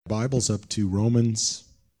Bibles up to Romans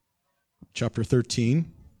chapter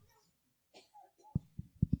 13.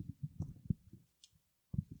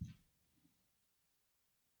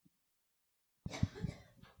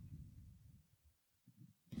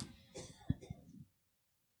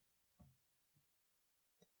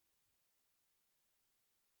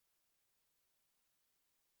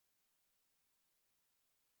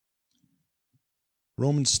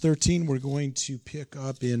 Romans 13, we're going to pick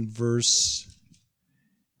up in verse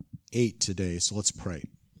 8 today, so let's pray.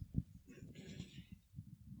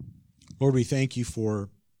 Lord, we thank you for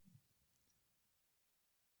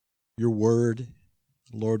your word.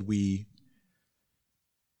 Lord, we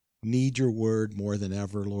need your word more than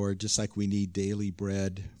ever, Lord, just like we need daily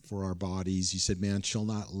bread for our bodies. You said, man shall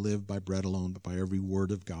not live by bread alone, but by every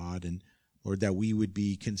word of God. And Lord, that we would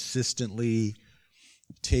be consistently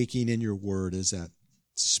taking in your word as that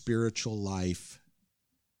spiritual life.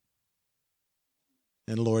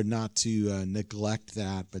 And Lord, not to neglect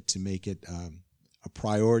that, but to make it a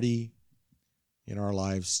priority in our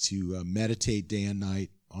lives, to meditate day and night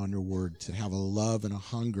on your word, to have a love and a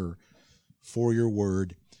hunger for your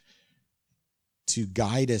word, to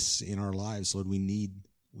guide us in our lives. Lord, we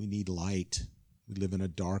need light. We live in a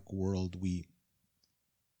dark world. We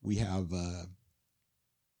have a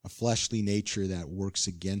fleshly nature that works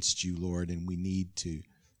against you, Lord, and we need to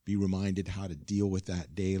be reminded how to deal with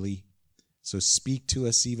that daily. So speak to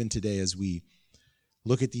us even today as we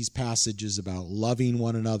look at these passages about loving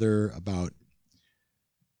one another, about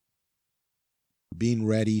being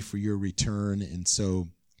ready for your return. And so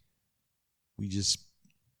we just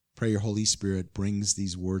pray your Holy Spirit brings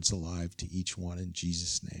these words alive to each one in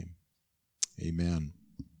Jesus' name. Amen.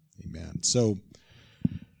 Amen. So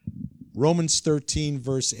Romans 13,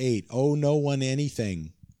 verse 8, owe no one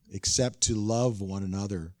anything except to love one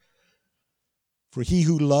another. For he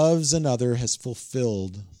who loves another has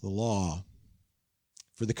fulfilled the law.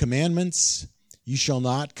 For the commandments, you shall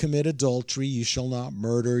not commit adultery, you shall not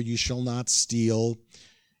murder, you shall not steal,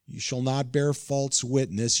 you shall not bear false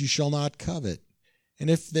witness, you shall not covet. And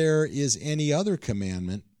if there is any other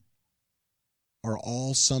commandment, are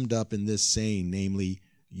all summed up in this saying, namely,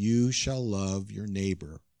 you shall love your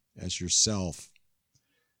neighbor as yourself.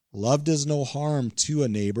 Love does no harm to a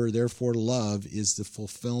neighbor, therefore love is the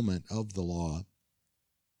fulfillment of the law.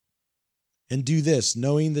 And do this,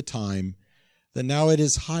 knowing the time, that now it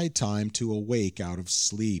is high time to awake out of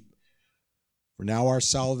sleep. For now our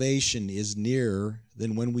salvation is nearer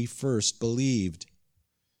than when we first believed.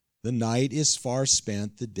 The night is far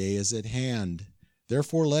spent, the day is at hand.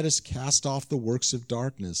 Therefore let us cast off the works of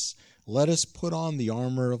darkness. Let us put on the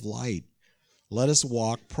armor of light. Let us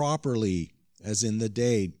walk properly as in the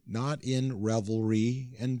day, not in revelry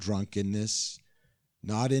and drunkenness,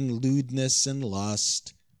 not in lewdness and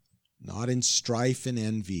lust, not in strife and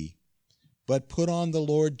envy, but put on the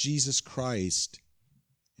Lord Jesus Christ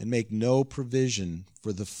and make no provision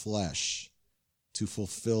for the flesh to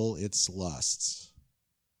fulfill its lusts.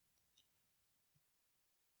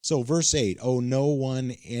 So verse 8, owe no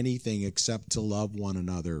one anything except to love one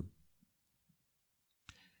another.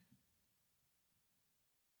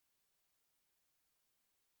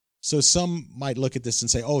 So some might look at this and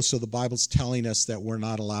say, oh, so the Bible's telling us that we're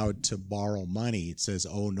not allowed to borrow money. It says,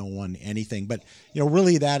 owe no one anything. But,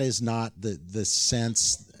 really that is not the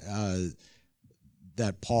sense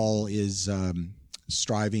that Paul is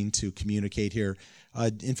striving to communicate here.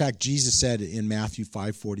 In fact, Jesus said in Matthew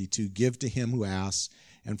 5:42, give to him who asks,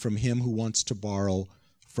 and from him who wants to borrow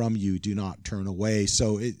from you, do not turn away.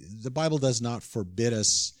 So the Bible does not forbid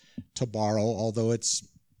us to borrow, although it's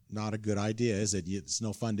not a good idea, is it? It's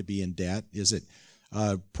no fun to be in debt, is it?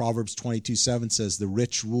 Proverbs 22:7 says, the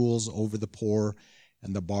rich rules over the poor,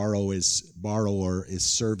 and the borrower is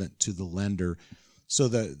servant to the lender. So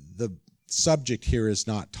the subject here is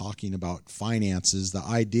not talking about finances. The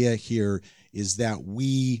idea here is that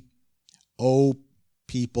we owe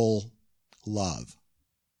people love.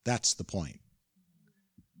 That's the point.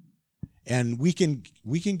 And we can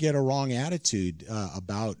get a wrong attitude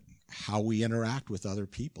about how we interact with other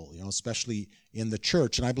people, especially in the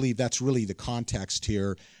church. And I believe that's really the context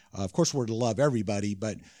here. Of course, we're to love everybody,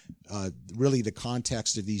 but really the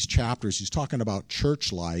context of these chapters, he's talking about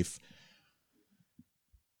church life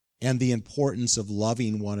and the importance of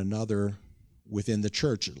loving one another within the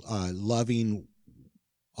church, loving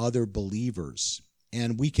other believers.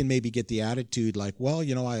 And we can maybe get the attitude like, well,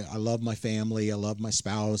 I love my family, I love my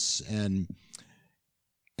spouse, and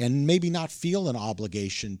maybe not feel an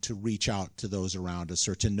obligation to reach out to those around us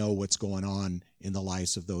or to know what's going on in the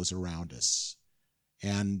lives of those around us.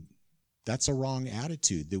 And that's a wrong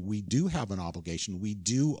attitude, that we do have an obligation. We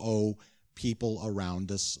do owe people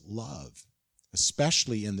around us love,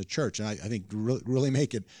 especially in the church. And I think really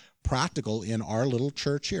make it practical in our little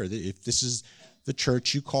church here. If this is the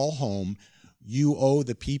church you call home, you owe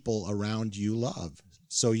the people around you love.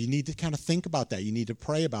 So you need to kind of think about that. You need to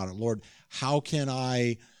pray about it. Lord, how can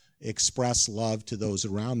I express love to those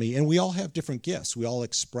around me? And we all have different gifts. We all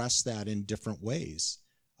express that in different ways.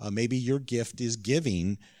 Maybe your gift is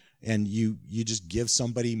giving, and you just give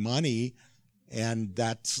somebody money, and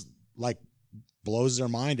that's like blows their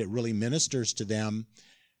mind. It really ministers to them,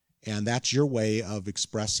 and that's your way of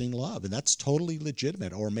expressing love, and that's totally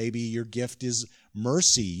legitimate. Or maybe your gift is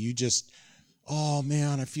mercy. You just, oh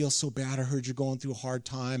man, I feel so bad. I heard you're going through a hard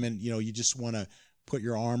time, and you just want to put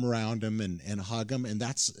your arm around them and hug them, and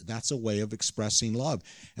that's a way of expressing love.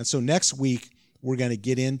 And so next week we're going to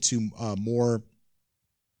get into more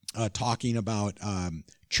talking about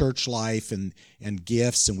church life and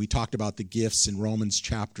gifts, and we talked about the gifts in Romans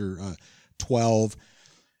chapter 12.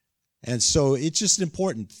 And so it's just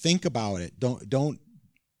important. Think about it. Don't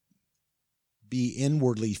be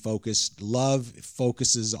inwardly focused. Love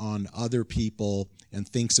focuses on other people and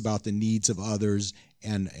thinks about the needs of others.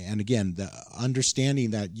 And again, the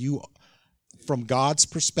understanding that you, from God's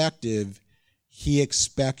perspective, He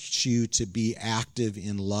expects you to be active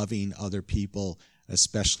in loving other people,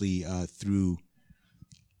 especially through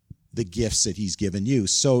the gifts that He's given you.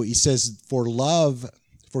 So He says,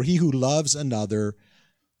 for he who loves another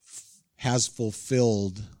has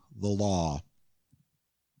fulfilled the law.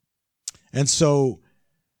 And so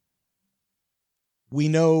we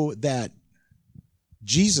know that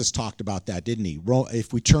Jesus talked about that, didn't He?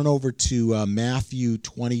 If we turn over to Matthew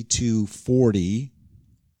 22:40.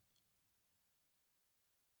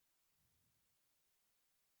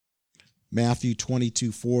 Matthew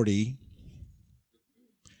 22:40.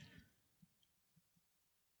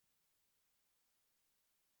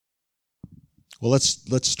 Well,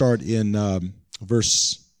 let's start in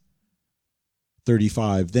verse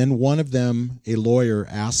 35. Then one of them, a lawyer,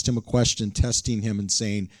 asked Him a question, testing Him and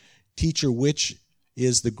saying, "Teacher, which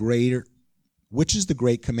is the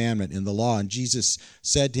great commandment in the law?" And Jesus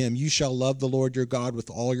said to him, "You shall love the Lord your God with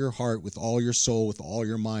all your heart, with all your soul, with all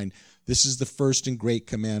your mind. This is the first and great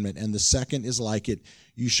commandment, and the second is like it.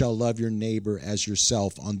 You shall love your neighbor as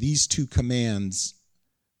yourself. On these two commandments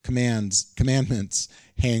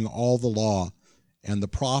hang all the law and the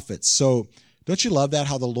prophets." So don't you love that,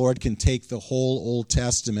 how the Lord can take the whole Old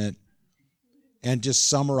Testament and just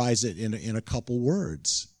summarize it in a couple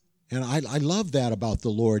words? And I love that about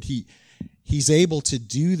the Lord. He's able to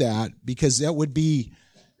do that, because that would be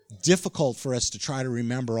difficult for us to try to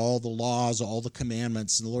remember all the laws, all the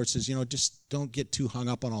commandments. And the Lord says, just don't get too hung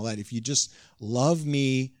up on all that. If you just love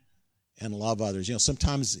me and love others.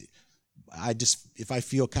 Sometimes if I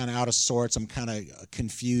feel kind of out of sorts, I'm kind of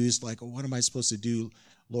confused, like, what am I supposed to do,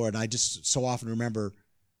 Lord? And I just so often remember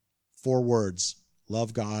 4 words: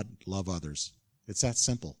 love God, love others. It's that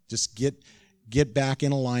simple. Just get back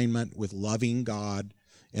in alignment with loving God.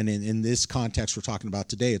 And in this context we're talking about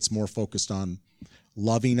today, it's more focused on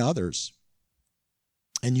loving others.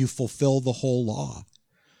 And you fulfill the whole law.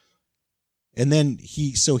 And then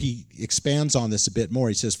he expands on this a bit more.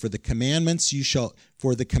 He says, For the commandments you shall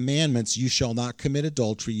not commit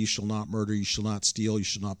adultery, you shall not murder, you shall not steal, you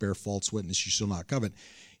shall not bear false witness, you shall not covet.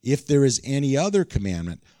 If there is any other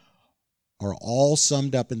commandment, are all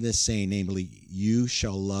summed up in this saying, namely, you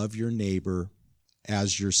shall love your neighbor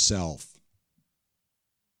as yourself.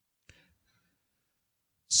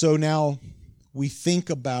 So now we think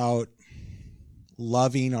about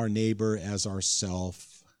loving our neighbor as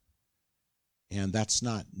ourself, and that's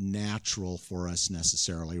not natural for us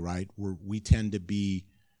necessarily, right? We tend to be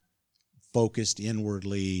focused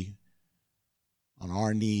inwardly on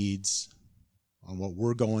our needs, on what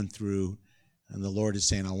we're going through, and the Lord is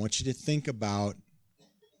saying, I want you to think about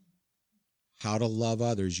how to love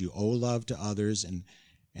others. You owe love to others,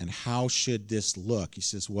 and how should this look? He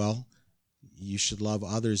says, well, you should love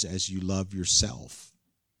others as you love yourself.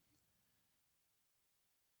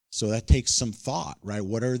 So that takes some thought, right?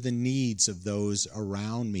 What are the needs of those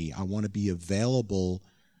around me? I want to be available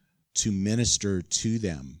to minister to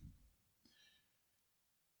them.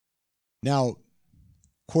 Now,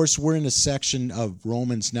 of course, we're in a section of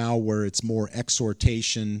Romans now where it's more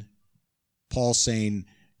exhortation. Paul saying,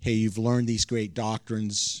 hey, you've learned these great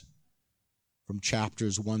doctrines from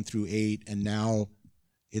chapters 1 through 8, and now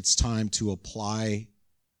it's time to apply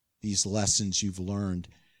these lessons you've learned.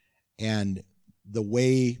 And the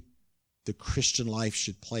way the Christian life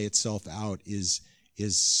should play itself out is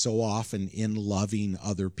so often in loving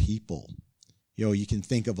other people. You can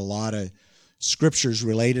think of a lot of scriptures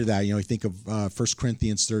related to that. You think of 1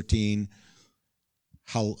 Corinthians 13,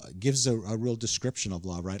 how gives a real description of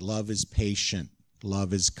love, right? Love is patient.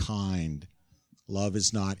 Love is kind. Love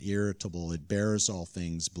is not irritable. It bears all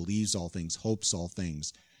things, believes all things, hopes all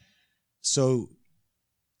things. So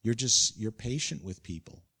you're patient with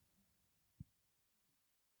people.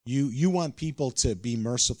 You want people to be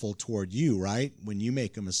merciful toward you, right? When you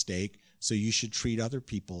make a mistake, so you should treat other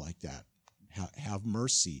people like that. Have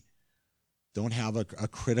mercy. Don't have a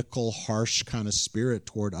critical, harsh kind of spirit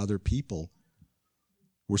toward other people.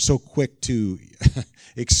 We're so quick to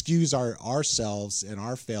excuse ourselves and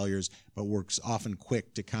our failures, but we're often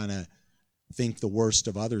quick to kind of think the worst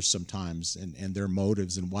of others sometimes and their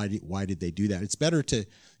motives and why did they do that. It's better to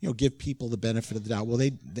give people the benefit of the doubt. Well,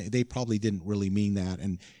 they probably didn't really mean that,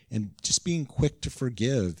 and just being quick to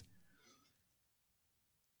forgive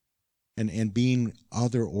and being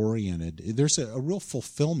other oriented. There's a real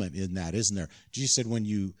fulfillment in that, isn't there? Jesus said, when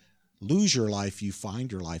you lose your life, you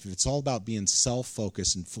find your life. If it's all about being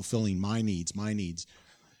self-focused and fulfilling my needs,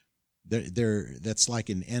 that's like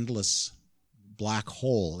an endless black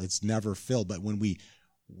hole. It's never filled. But when we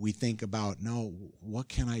think about, no, what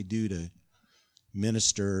can I do to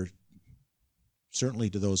minister, certainly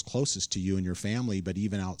to those closest to you and your family, but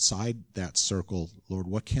even outside that circle, Lord,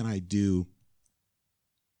 what can I do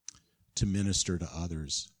to minister to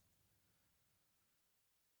others?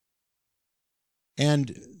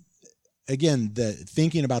 And again,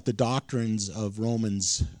 thinking about the doctrines of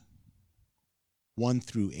Romans 1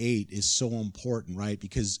 through 8 is so important, right?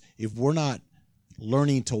 Because if we're not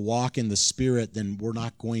learning to walk in the Spirit, then we're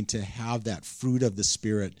not going to have that fruit of the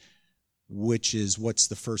Spirit, which is, what's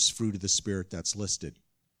the first fruit of the Spirit that's listed?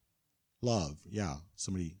 Love. Yeah,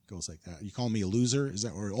 somebody goes like that. You calling me a loser? Is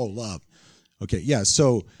that, or, love. Okay, yeah,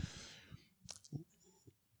 so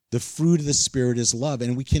the fruit of the Spirit is love,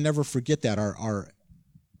 and we can never forget that.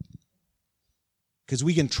 Because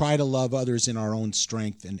we can try to love others in our own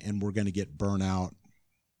strength, and we're going to get burnt out.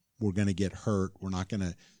 We're going to get hurt. We're not going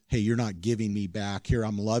to, hey, you're not giving me back. Here,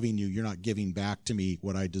 I'm loving you. You're not giving back to me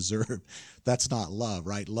what I deserve. That's not love,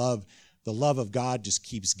 right? Love, the love of God just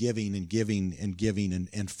keeps giving and giving and giving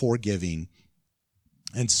and forgiving.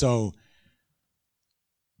 And so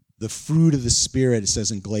the fruit of the Spirit, it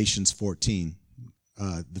says in Galatians 14,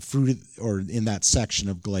 the fruit, or in that section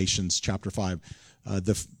of Galatians chapter 5,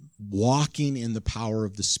 walking in the power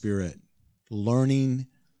of the Spirit, learning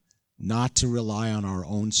not to rely on our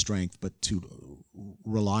own strength, but to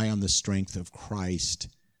rely on the strength of Christ.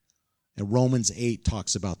 And Romans 8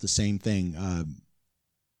 talks about the same thing,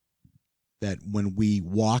 that when we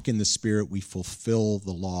walk in the Spirit, we fulfill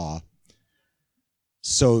the law.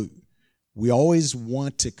 So we always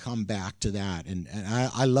want to come back to that. And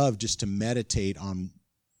I love just to meditate on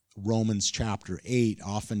Romans chapter 8,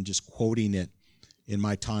 often just quoting it in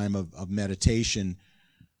my time of meditation,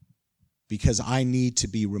 because I need to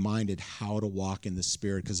be reminded how to walk in the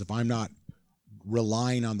Spirit. Because if I'm not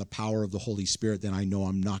relying on the power of the Holy Spirit, then I know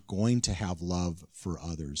I'm not going to have love for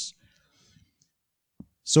others.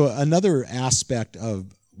 So another aspect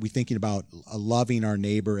of we thinking about loving our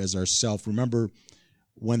neighbor as ourselves. Remember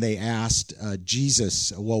when they asked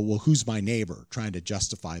Jesus, well, who's my neighbor? Trying to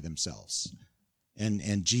justify themselves.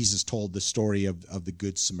 And Jesus told the story of the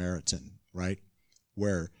Good Samaritan, right?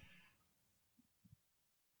 Where,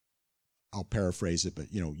 I'll paraphrase it, but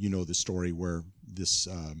you know the story where this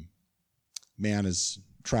man is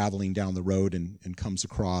traveling down the road and comes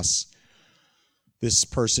across this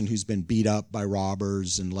person who's been beat up by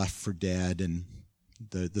robbers and left for dead, and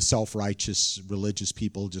the self-righteous religious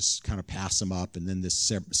people just kind of pass him up, and then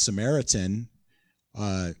this Samaritan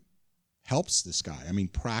helps this guy. I mean,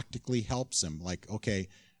 practically helps him. Like, okay,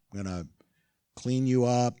 I'm going to clean you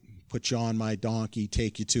up, put you on my donkey,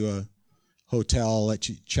 take you to a hotel, let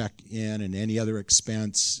you check in, and any other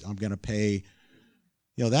expense I'm going to pay.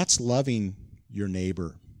 That's loving your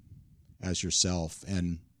neighbor as yourself.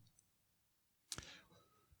 And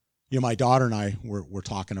my daughter and I were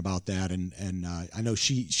talking about that, and I know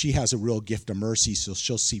she has a real gift of mercy, so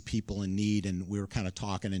she'll see people in need, and we were kind of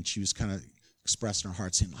talking, and she was kind of expressing her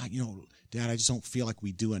heart, saying, Dad, I just don't feel like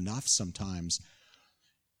we do enough sometimes.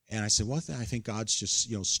 And I said, well, I think God's just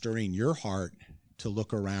stirring your heart to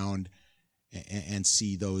look around and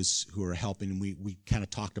see those who are helping. And we kind of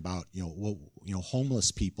talked about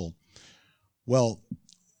homeless people. Well,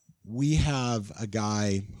 we have a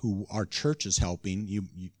guy who our church is helping.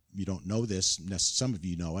 You don't know this, some of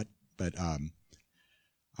you know it, but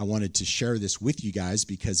I wanted to share this with you guys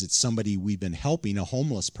because it's somebody we've been helping, a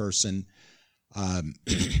homeless person,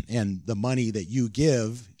 and the money that you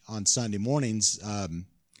give on Sunday mornings,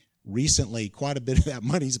 recently quite a bit of that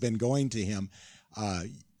money's been going to him,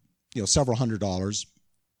 several $100s.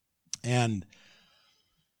 And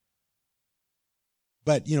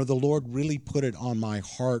But, the Lord really put it on my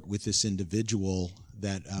heart with this individual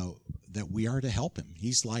that we are to help him.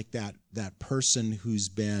 He's like that person who's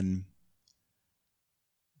been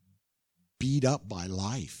beat up by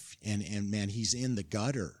life, and man, he's in the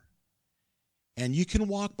gutter. And you can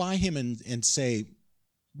walk by him and say,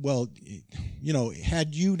 well,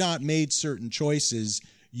 had you not made certain choices,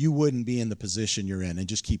 you wouldn't be in the position you're in, and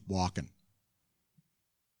just keep walking.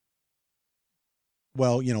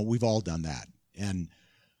 Well, we've all done that.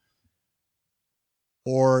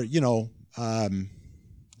 Or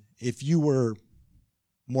if you were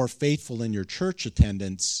more faithful in your church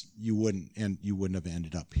attendance, you wouldn't have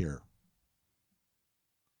ended up here.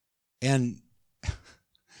 And,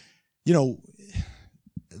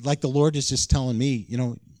 like the Lord is just telling me,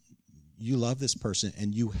 you love this person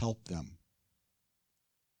and you help them.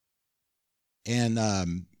 And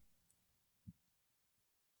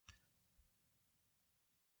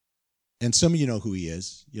some of you know who he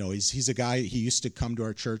is. He's a guy, he used to come to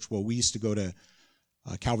our church. Well, we used to go to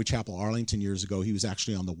Calvary Chapel, Arlington years ago. He was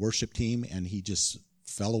actually on the worship team, and he just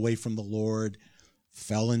fell away from the Lord,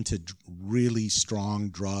 fell into really strong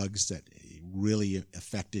drugs that really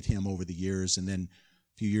affected him over the years. And then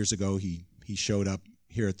a few years ago, he showed up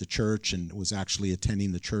here at the church and was actually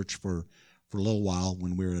attending the church for a little while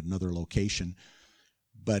when we were at another location.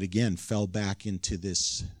 But again, fell back into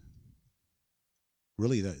this,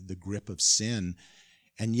 really the grip of sin.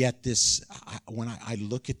 And yet when I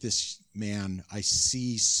look at this man, I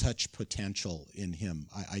see such potential in him.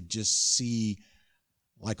 I just see,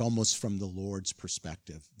 like almost from the Lord's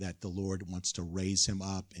perspective, that the Lord wants to raise him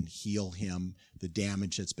up and heal him, the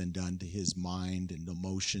damage that's been done to his mind and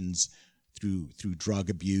emotions through drug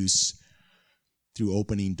abuse, through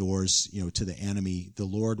opening doors, to the enemy. The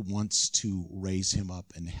Lord wants to raise him up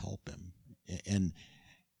and help him.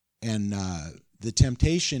 And the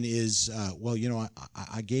temptation is,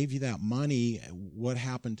 I gave you that money. What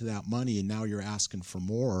happened to that money? And now you're asking for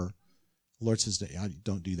more. The Lord says,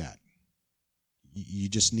 don't do that. You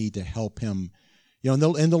just need to help him. And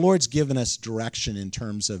the Lord's given us direction in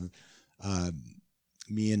terms of,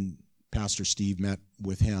 me and Pastor Steve met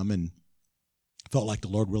with him and felt like the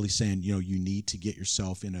Lord really saying, you need to get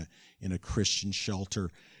yourself in a Christian shelter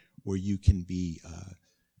where you can be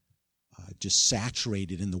just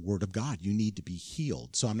saturated in the Word of God. You need to be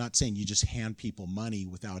healed. So I'm not saying you just hand people money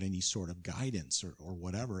without any sort of guidance or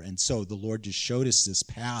whatever. And so the Lord just showed us this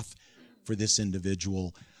path for this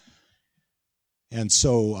individual. And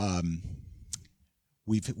so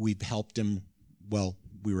we've helped him. Well,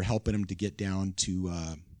 we were helping him to get down to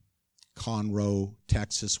Conroe,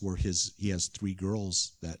 Texas, where he has 3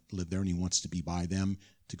 girls that live there, and he wants to be by them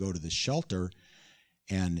to go to the shelter.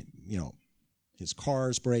 And his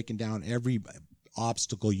car's breaking down, every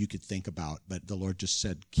obstacle you could think about. But the Lord just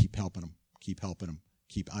said, keep helping him, keep helping him.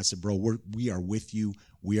 I said, bro, we are with you.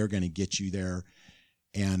 We are going to get you there.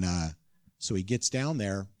 And so he gets down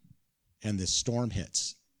there, and this storm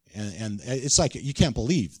hits. And it's like, you can't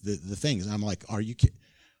believe the things. And I'm like, are you kidding?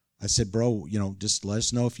 I said, bro, just let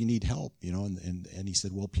us know if you need help, and he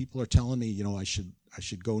said, well, people are telling me, I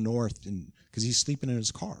should go north, and because he's sleeping in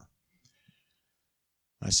his car.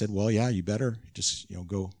 I said, well, yeah, you better just,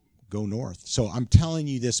 go north. So I'm telling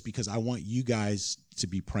you this because I want you guys to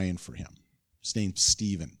be praying for him. His name's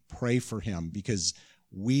Stephen. Pray for him because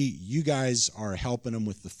you guys are helping him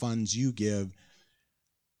with the funds you give.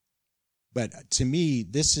 But to me,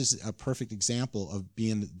 this is a perfect example of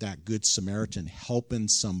being that good Samaritan, helping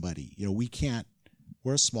somebody.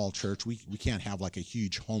 We're a small church. We can't have like a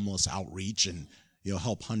huge homeless outreach and,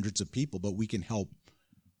 help hundreds of people, but we can help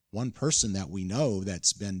one person that we know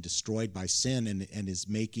that's been destroyed by sin and is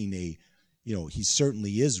making he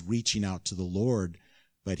certainly is reaching out to the Lord,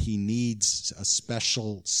 but he needs a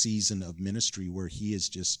special season of ministry where he is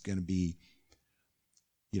just going to be,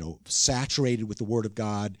 saturated with the Word of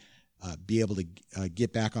God, be able to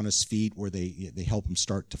get back on his feet, where they help him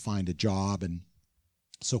start to find a job. And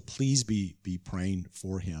so please be praying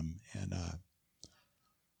for him. And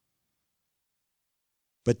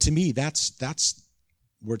but to me, that's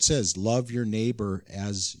where it says, love your neighbor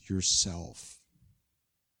as yourself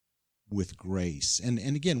with grace. And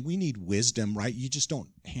again, we need wisdom, right? You just don't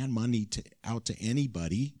hand money out to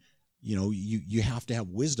anybody. You have to have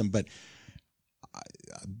wisdom. But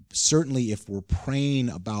certainly if we're praying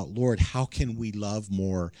about, Lord, how can we love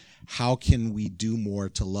more? How can we do more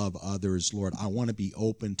to love others? Lord, I want to be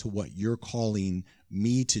open to what you're calling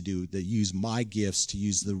me to do, to use my gifts, to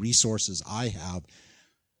use the resources I have.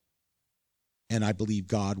 And I believe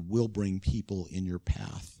God will bring people in your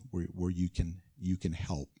path where you can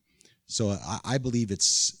help. So I believe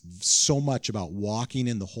it's so much about walking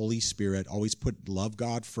in the Holy Spirit. Always love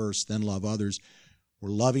God first, then love others. We're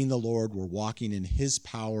loving the Lord. We're walking in his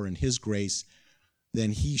power and his grace.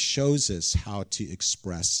 Then he shows us how to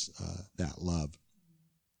express that love.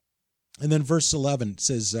 And then verse 11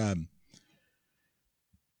 says, and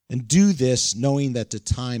do this knowing that the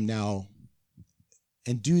time now,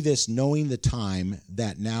 and do this knowing the time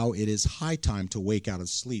that now it is high time to wake out of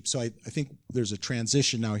sleep. So I think there's a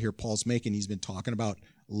transition now here Paul's making. He's been talking about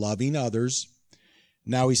loving others.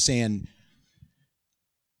 Now he's saying,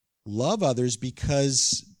 love others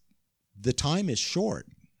because the time is short.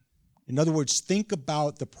 In other words, think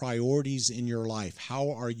about the priorities in your life. How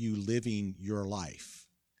are you living your life?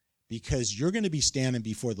 Because you're going to be standing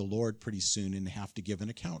before the Lord pretty soon and have to give an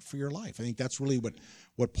account for your life. I think that's really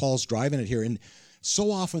what Paul's driving at here. And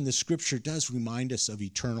so often the scripture does remind us of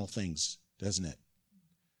eternal things, doesn't it?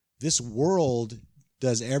 This world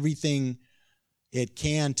does everything it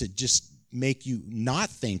can to just make you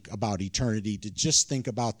not think about eternity, to just think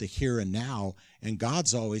about the here and now. And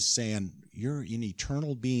God's always saying, you're an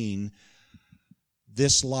eternal being.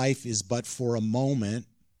 This life is but for a moment,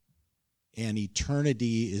 and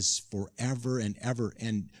eternity is forever and ever.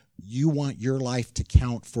 And you want your life to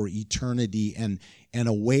count for eternity. And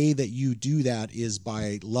a way that you do that is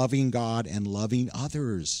by loving God and loving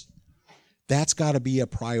others. That's got to be a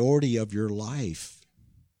priority of your life.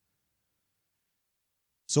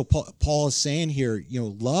 So Paul is saying here,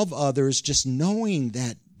 love others, just knowing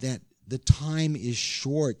that the time is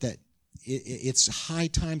short, that it's high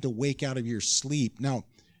time to wake out of your sleep. Now,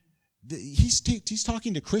 he's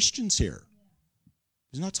talking to Christians here.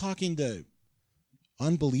 He's not talking to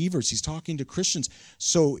unbelievers. He's talking to Christians.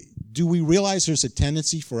 So do we realize there's a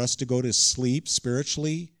tendency for us to go to sleep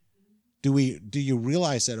spiritually? Do you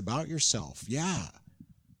realize that about yourself? Yeah.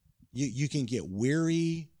 You can get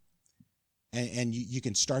weary, and you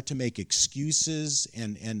can start to make excuses,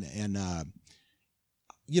 and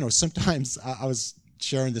sometimes I was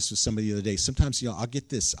sharing this with somebody the other day. Sometimes I'll get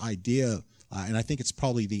this idea, and I think it's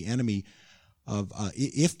probably the enemy of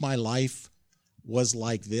if my life was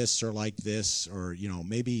like this, or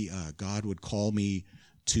maybe God would call me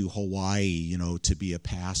to Hawaii, to be a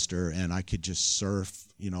pastor, and I could just surf,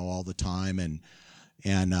 all the time, and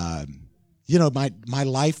my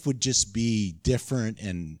life would just be different,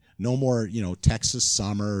 and no more, Texas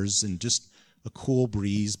summers, and just a cool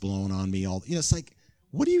breeze blowing on me. It's like,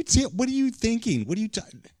 what are you thinking? What are you?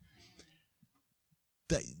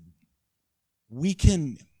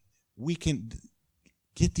 We can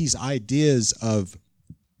get these ideas of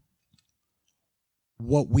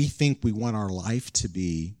what we think we want our life to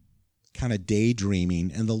be, kind of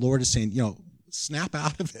daydreaming, and the Lord is saying, snap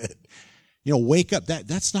out of it. Wake up.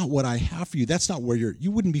 That's not what I have for you. That's not where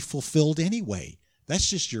you wouldn't be fulfilled anyway. That's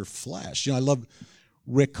just your flesh. I love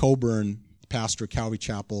Rick Coburn, pastor of Calvary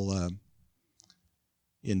Chapel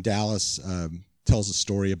in Dallas, tells a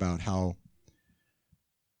story about how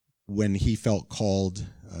when he felt called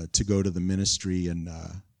to go to the ministry, and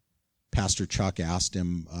Pastor Chuck asked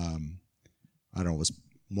him, I don't know, it was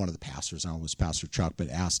one of the pastors, I don't know if it was Pastor Chuck, but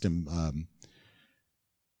asked him,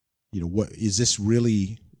 what is this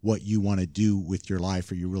really what you want to do with your life?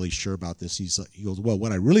 Are you really sure about this? He goes, well,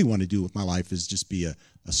 what I really want to do with my life is just be a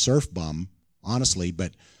surf bum, honestly,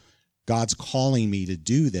 but God's calling me to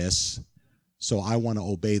do this, so I want to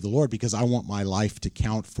obey the Lord because I want my life to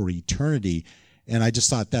count for eternity. And I just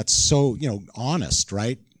thought that's so, honest,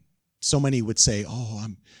 right? So many would say, I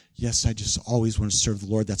just always want to serve the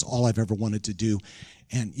Lord. That's all I've ever wanted to do.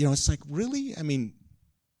 And, it's like, really? I mean,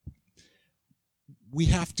 we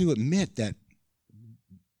have to admit that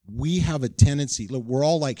we have a tendency, look, we're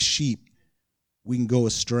all like sheep. We can go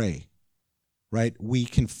astray, right? We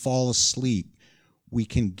can fall asleep. We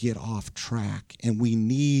can get off track. And we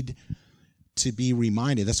need to be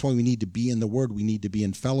reminded. That's why we need to be in the Word. We need to be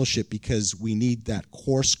in fellowship, because we need that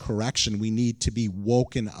course correction. We need to be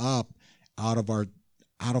woken up out of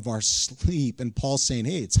our sleep. And Paul's saying,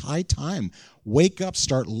 hey, it's high time. Wake up,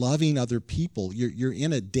 start loving other people. You're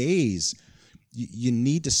in a daze. You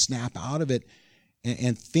need to snap out of it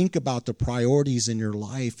and think about the priorities in your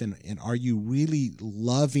life. And are you really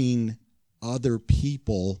loving other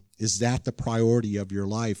people? Is that the priority of your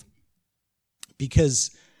life?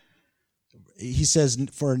 Because he says,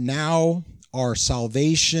 for now our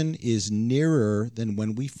salvation is nearer than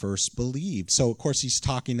when we first believed. So, of course, he's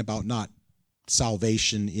talking about not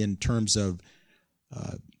salvation in terms of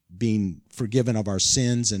being forgiven of our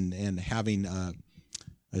sins and having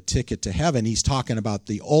a ticket to heaven. He's talking about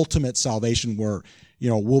the ultimate salvation where,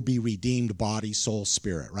 we'll be redeemed body, soul,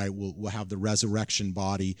 spirit, right? We'll have the resurrection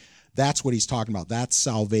body That's what he's talking about. That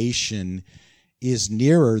salvation is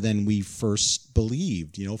nearer than we first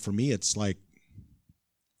believed. For me, it's like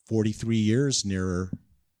 43 years nearer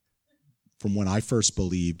from when I first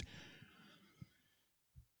believed.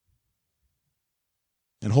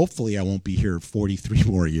 And hopefully I won't be here 43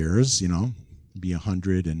 more years, be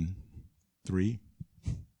 103.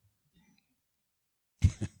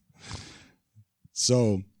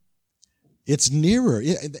 So it's nearer.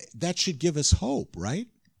 That should give us hope, right?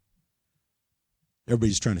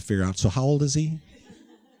 Everybody's trying to figure out, so how old is he?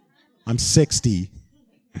 I'm 60.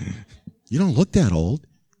 You don't look that old.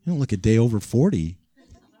 You don't look a day over 40.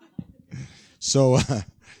 So,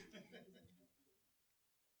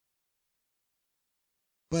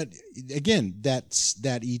 but again, that's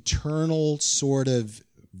that eternal sort of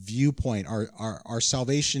viewpoint. Our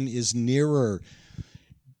salvation is nearer.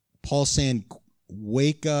 Paul's saying,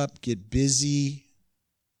 wake up, get busy.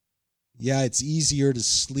 Yeah, it's easier to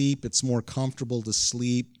sleep. It's more comfortable to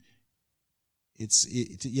sleep.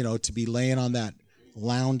 To be laying on that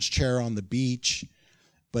lounge chair on the beach.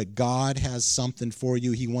 But God has something for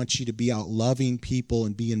you. He wants you to be out loving people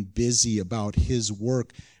and being busy about his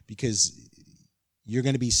work, because you're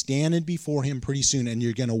going to be standing before him pretty soon, and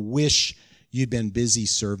you're going to wish you'd been busy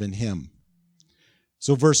serving him.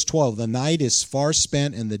 So verse 12, the night is far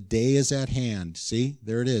spent and the day is at hand. See,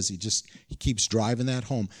 there it is. He keeps driving that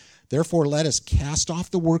home. Therefore, let us cast off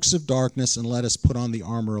the works of darkness and let us put on the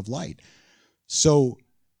armor of light. So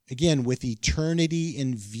again, with eternity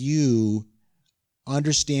in view,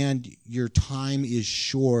 understand your time is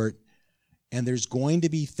short, and there's going to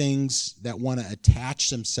be things that want to attach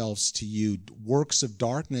themselves to you, works of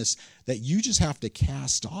darkness that you just have to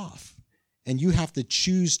cast off. And you have to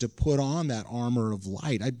choose to put on that armor of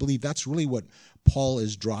light. I believe that's really what Paul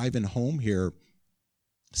is driving home here.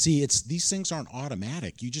 See, these things aren't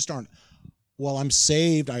automatic. You just aren't, well, I'm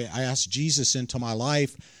saved. I asked Jesus into my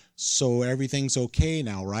life, so everything's okay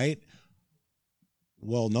now, right?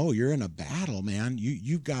 Well, no, you're in a battle, man.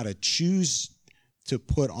 You've got to choose to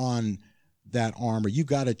put on that armor. You've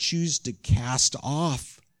got to choose to cast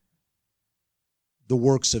off the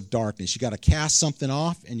works of darkness. You got to cast something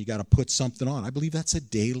off and you got to put something on. I believe that's a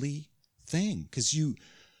daily thing, because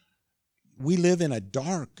we live in a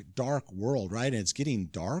dark world, right? And it's getting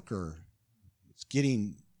darker. It's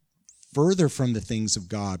getting further from the things of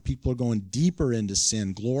God. People are going deeper into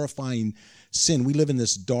sin, glorifying sin. We live in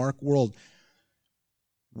this dark world.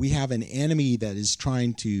 We have an enemy that is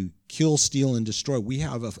trying to kill, steal, and destroy. We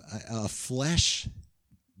have a flesh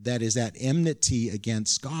that is at enmity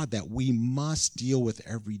against God that we must deal with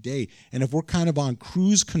every day. And if we're kind of on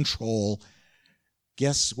cruise control,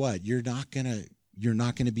 guess what? You're not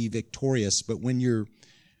gonna be victorious. But when you've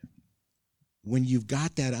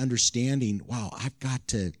got that understanding, wow, I've got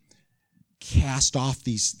to cast off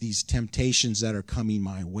these temptations that are coming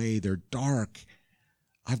my way. They're dark.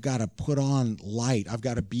 I've got to put on light. I've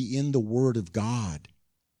got to be in the Word of God.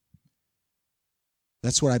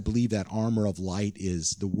 That's what I believe that armor of light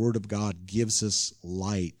is. The Word of God gives us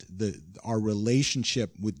light. Our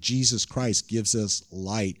relationship with Jesus Christ gives us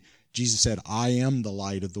light. Jesus said, I am the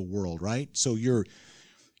light of the world, right? So you're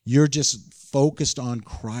just focused on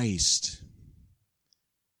Christ.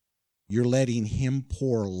 You're letting him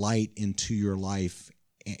pour light into your life,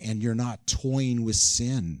 and you're not toying with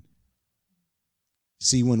sin.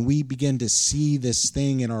 See, when we begin to see this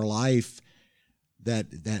thing in our life that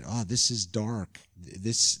this is dark,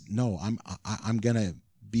 I'm going to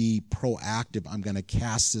be proactive. I'm going to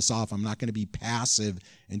cast this off. I'm not going to be passive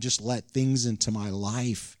and just let things into my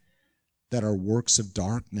life that are works of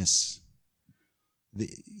darkness.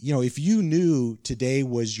 If you knew today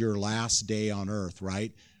was your last day on earth,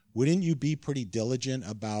 right, wouldn't you be pretty diligent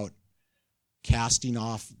about casting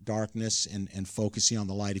off darkness and focusing on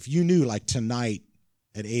the light? If you knew, like tonight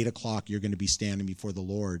at 8 o'clock, you're going to be standing before the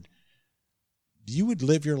Lord, you would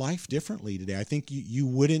live your life differently today. I think we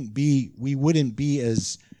wouldn't be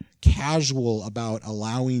as casual about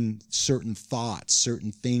allowing certain thoughts,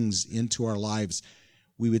 certain things into our lives.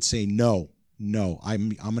 We would say, no, I'm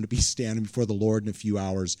going to be standing before the Lord in a few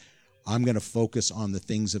hours. I'm going to focus on the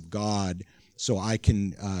things of God so I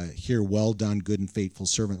can hear, well done, good and faithful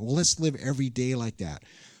servant. Well, let's live every day like that.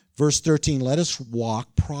 Verse 13, let us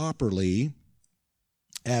walk properly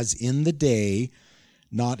as in the day,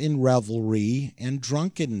 not in revelry and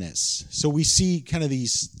drunkenness. So we see kind of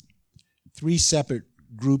these three separate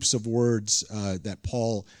groups of words that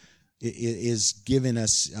Paul is giving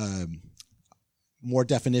us more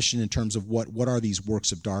definition in terms of what are these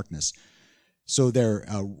works of darkness. So they're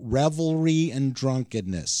revelry and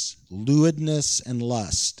drunkenness, lewdness and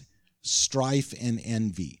lust, strife and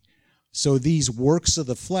envy. So these works of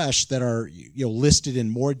the flesh that are listed in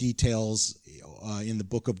more details in the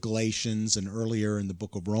book of Galatians and earlier in the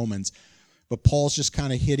book of Romans, but Paul's just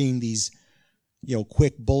kind of hitting these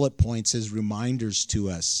quick bullet points as reminders to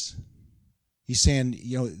us. He's saying,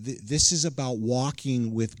 this is about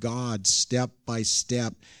walking with God step by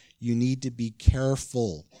step. You need to be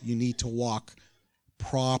careful. You need to walk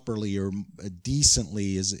properly or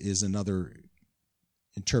decently is another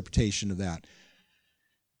interpretation of that.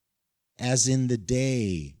 As in the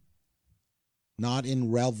day, not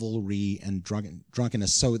in revelry and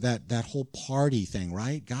drunkenness. So that whole party thing,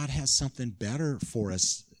 right? God has something better for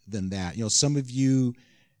us than that. Some of you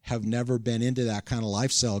have never been into that kind of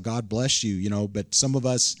lifestyle. God bless you, but some of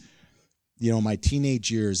us, my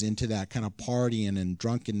teenage years into that kind of partying and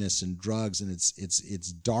drunkenness and drugs, and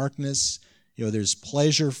it's darkness. There's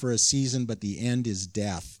pleasure for a season, but the end is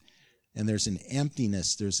death. And there's an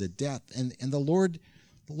emptiness, there's a death. And the Lord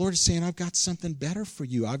is saying, I've got something better for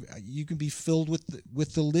you. You can be filled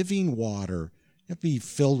with the living water. You have to be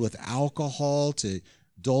filled with alcohol to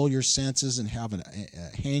dull your senses and have a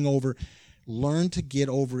hangover. Learn to get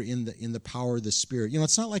over in the power of the Spirit.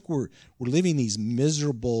 It's not like we're living these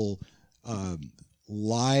miserable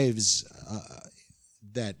lives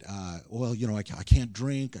that I can't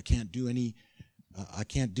drink, I can't do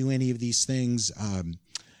any of these things.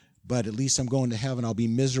 But at least I'm going to heaven. I'll be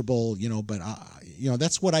miserable, but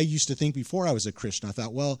that's what I used to think before I was a Christian. I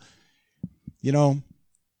thought, well,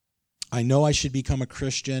 I know I should become a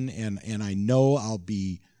Christian, and I know I'll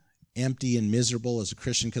be empty and miserable as a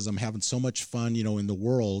Christian because I'm having so much fun, in the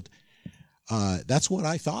world. That's what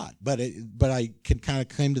I thought. But I can kind of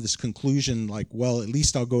come to this conclusion, like, well, at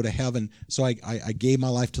least I'll go to heaven. So I gave my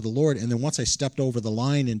life to the Lord, and then once I stepped over the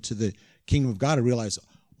line into the kingdom of God, I realized,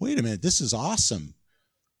 wait a minute, this is awesome.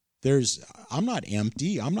 I'm not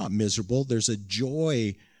empty. I'm not miserable. There's a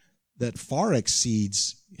joy that far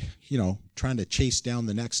exceeds, trying to chase down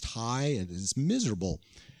the next high. It is miserable.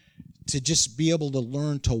 To just be able to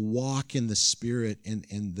learn to walk in the Spirit and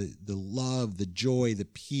the love, the joy, the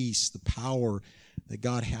peace, the power that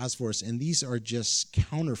God has for us. And these are just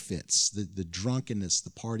counterfeits, the drunkenness,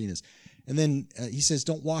 the partiness. And then he says,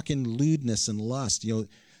 don't walk in lewdness and lust.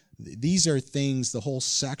 These are things, the whole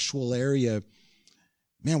sexual area.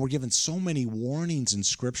 Man, we're given so many warnings in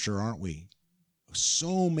Scripture, aren't we?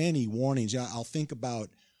 So many warnings. Yeah, I'll think about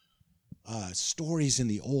stories in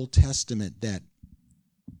the Old Testament that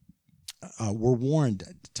were warned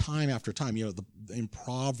time after time. In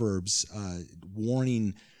Proverbs,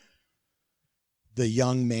 warning the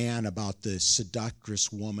young man about the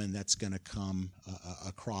seductress woman that's going to come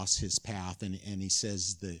across his path, and he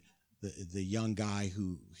says the young guy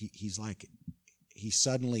who he's like. He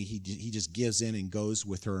just gives in and goes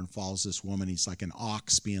with her and follows this woman. He's like an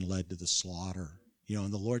ox being led to the slaughter,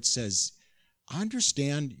 and the Lord says, I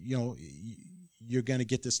understand, you're going to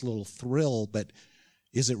get this little thrill, but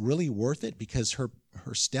is it really worth it? Because her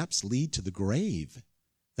steps lead to the grave.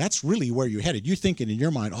 That's really where you're headed. You're thinking in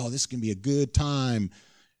your mind, oh, this can be a good time.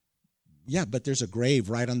 Yeah, but there's a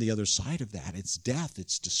grave right on the other side of that. It's death.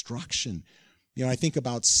 It's destruction. I think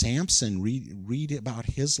about Samson, read about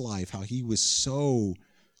his life, how he was so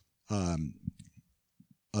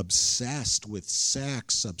obsessed with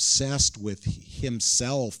sex, obsessed with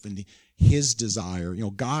himself and his desire.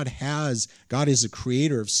 God is a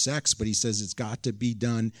creator of sex, but he says it's got to be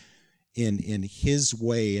done in his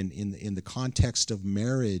way and in the context of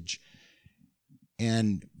marriage.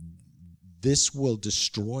 And this will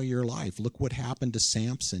destroy your life. Look what happened to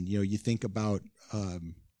Samson. You think about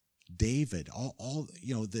David,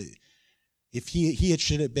 if he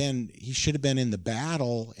should have been in the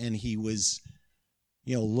battle, and he was,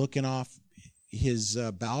 looking off his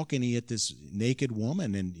balcony at this naked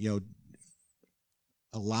woman, and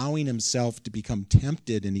allowing himself to become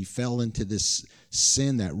tempted, and he fell into this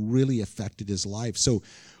sin that really affected his life. So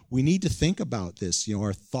we need to think about this,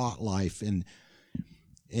 our thought life, and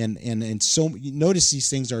so notice these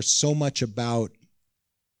things are so much about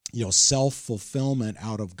self-fulfillment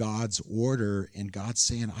out of God's order, and God's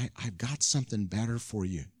saying, I've got something better for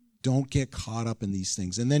you. Don't get caught up in these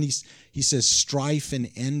things. And then he says strife and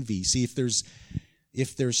envy. See, if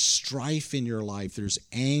there's strife in your life, there's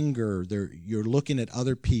anger, you're looking at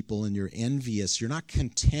other people and you're envious, you're not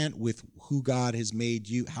content with who God has made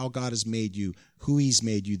you, how God has made you, who he's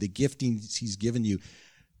made you, the giftings he's given you.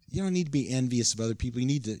 You don't need to be envious of other people. You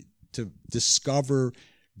need to discover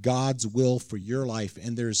God's will for your life,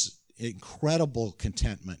 and there's incredible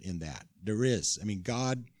contentment in that. There is.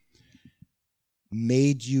 God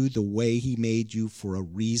made you the way he made you for a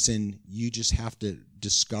reason. You just have to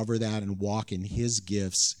discover that and walk in his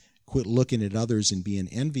gifts, quit looking at others and being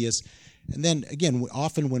envious. And then again,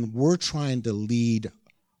 often when we're trying to lead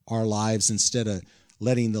our lives instead of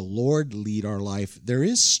letting the Lord lead our life, there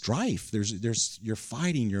is strife. You're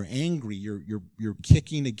fighting, you're angry, you're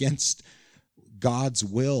kicking against God's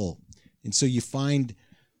will. And so you find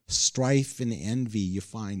strife and envy, you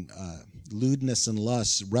find lewdness and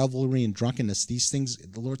lust, revelry and drunkenness. These things,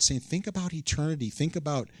 the Lord's saying, think about eternity. Think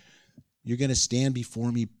about, you're going to stand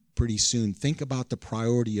before me pretty soon. Think about the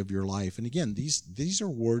priority of your life. And again, these are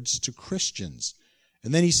words to Christians.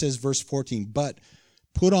 And then he says, verse 14, but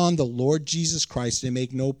put on the Lord Jesus Christ and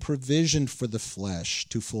make no provision for the flesh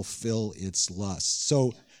to fulfill its lusts.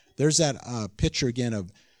 So there's that picture again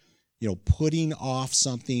of, putting off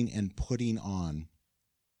something and putting on.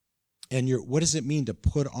 And what does it mean to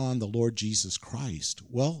put on the Lord Jesus Christ?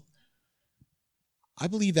 Well, I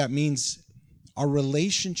believe that means our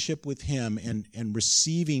relationship with him and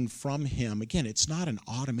receiving from him. Again, it's not an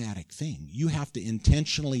automatic thing. You have to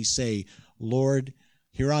intentionally say, Lord,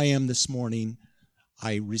 here I am this morning.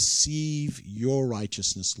 I receive your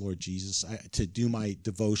righteousness, Lord Jesus, to do my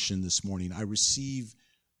devotion this morning. I receive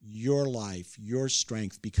your life, your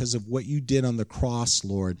strength, because of what you did on the cross,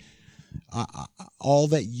 Lord. All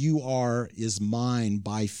that you are is mine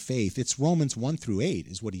by faith. It's Romans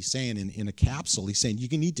 1-8 is what he's saying in a capsule. He's saying you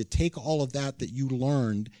need to take all of that you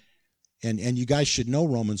learned, and you guys should know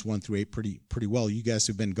Romans 1-8 pretty well. You guys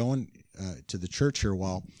have been going to the church here a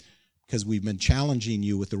while because we've been challenging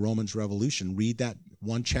you with the Romans Revolution. Read that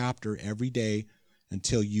one chapter every day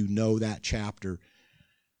until you know that chapter,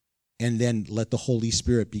 and then let the Holy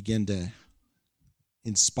Spirit begin to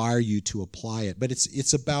inspire you to apply it. But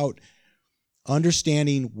it's about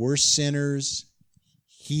understanding we're sinners.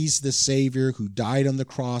 He's the Savior who died on the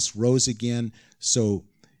cross, rose again. So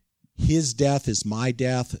his death is my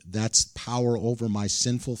death. That's power over my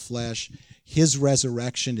sinful flesh. His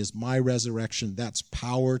resurrection is my resurrection. That's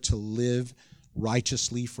power to live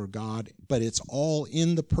righteously for God. But it's all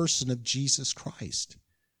in the person of Jesus Christ.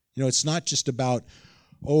 It's not just about,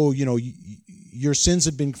 your sins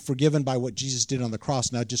have been forgiven by what Jesus did on the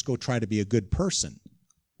cross. Now just go try to be a good person.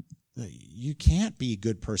 You can't be a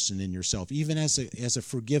good person in yourself, even as a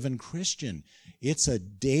forgiven Christian. It's a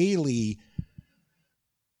daily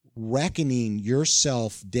reckoning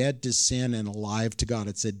yourself dead to sin and alive to God.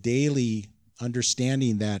 It's a daily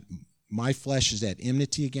understanding that my flesh is at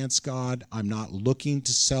enmity against God. I'm not looking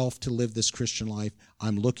to self to live this Christian life.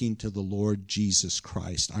 I'm looking to the Lord Jesus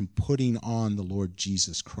Christ. I'm putting on the Lord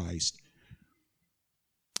Jesus Christ.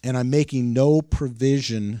 And I'm making no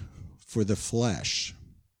provision for the flesh.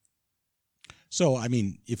 So,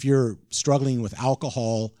 if you're struggling with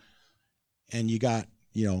alcohol and you got,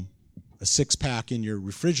 a six-pack in your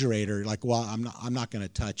refrigerator, you're like, well, I'm not going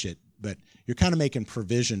to touch it. But you're kind of making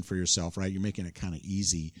provision for yourself, right? You're making it kind of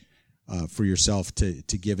easy for yourself to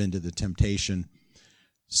give into the temptation.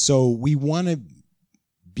 So we want to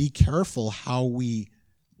be careful how we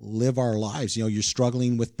live our lives. You're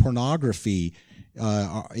struggling with pornography.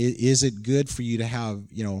 Is it good for you to have,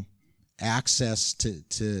 access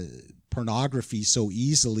to pornography so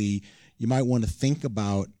easily? You might want to think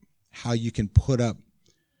about how you can put up,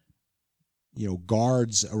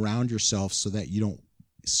 guards around yourself so that you don't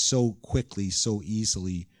so quickly, so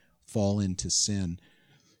easily fall into sin.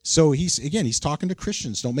 So he's talking to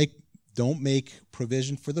Christians. Don't make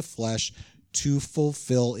provision for the flesh to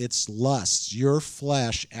fulfill its lusts. Your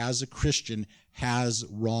flesh as a Christian has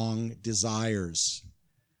wrong desires.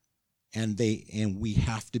 And we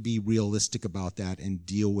have to be realistic about that and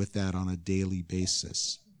deal with that on a daily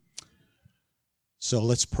basis. So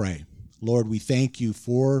let's pray. Lord, we thank you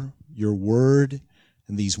for your word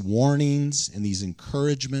and these warnings and these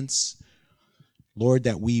encouragements. Lord,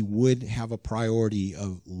 that we would have a priority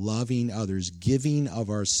of loving others, giving of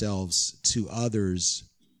ourselves to others.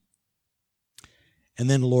 And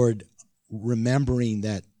then, Lord, remembering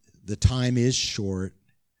that the time is short,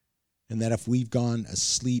 and that if we've gone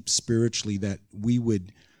asleep spiritually, that we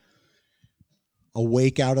would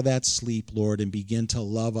awake out of that sleep, Lord, and begin to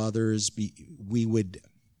love others. We would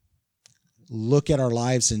look at our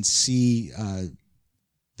lives and see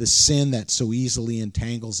the sin that so easily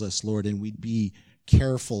entangles us, Lord, and we'd be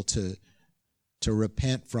careful to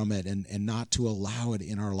repent from it and not to allow it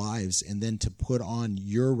in our lives, and then to put on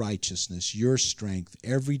your righteousness, your strength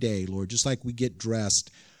every day, Lord. Just like we get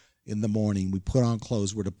dressed in the morning, we put on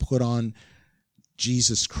clothes, we're to put on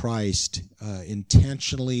Jesus Christ,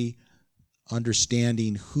 intentionally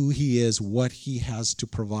understanding who he is, what he has to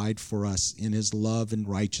provide for us in his love and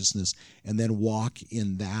righteousness, and then walk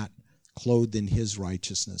in that, clothed in his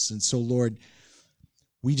righteousness. And so, Lord,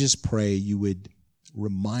 we just pray you would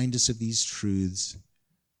remind us of these truths,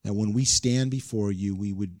 that when we stand before you,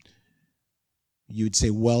 you would say,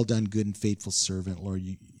 well done, good and faithful servant, Lord.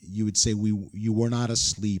 You would say you were not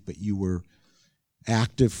asleep, but you were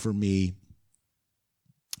active for me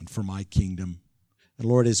and for my kingdom. And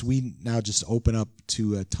Lord, as we now just open up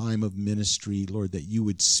to a time of ministry, Lord, that you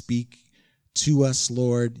would speak to us,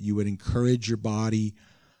 Lord. You would encourage your body.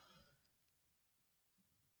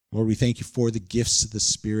 Lord, we thank you for the gifts of the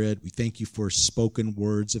Spirit. We thank you for spoken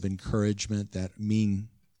words of encouragement that mean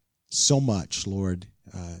so much, Lord,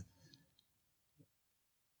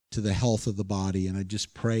 to the health of the body. And I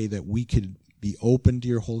just pray that we could be open to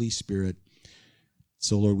your Holy Spirit.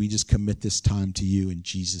 So, Lord, we just commit this time to you in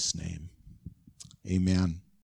Jesus' name. Amen.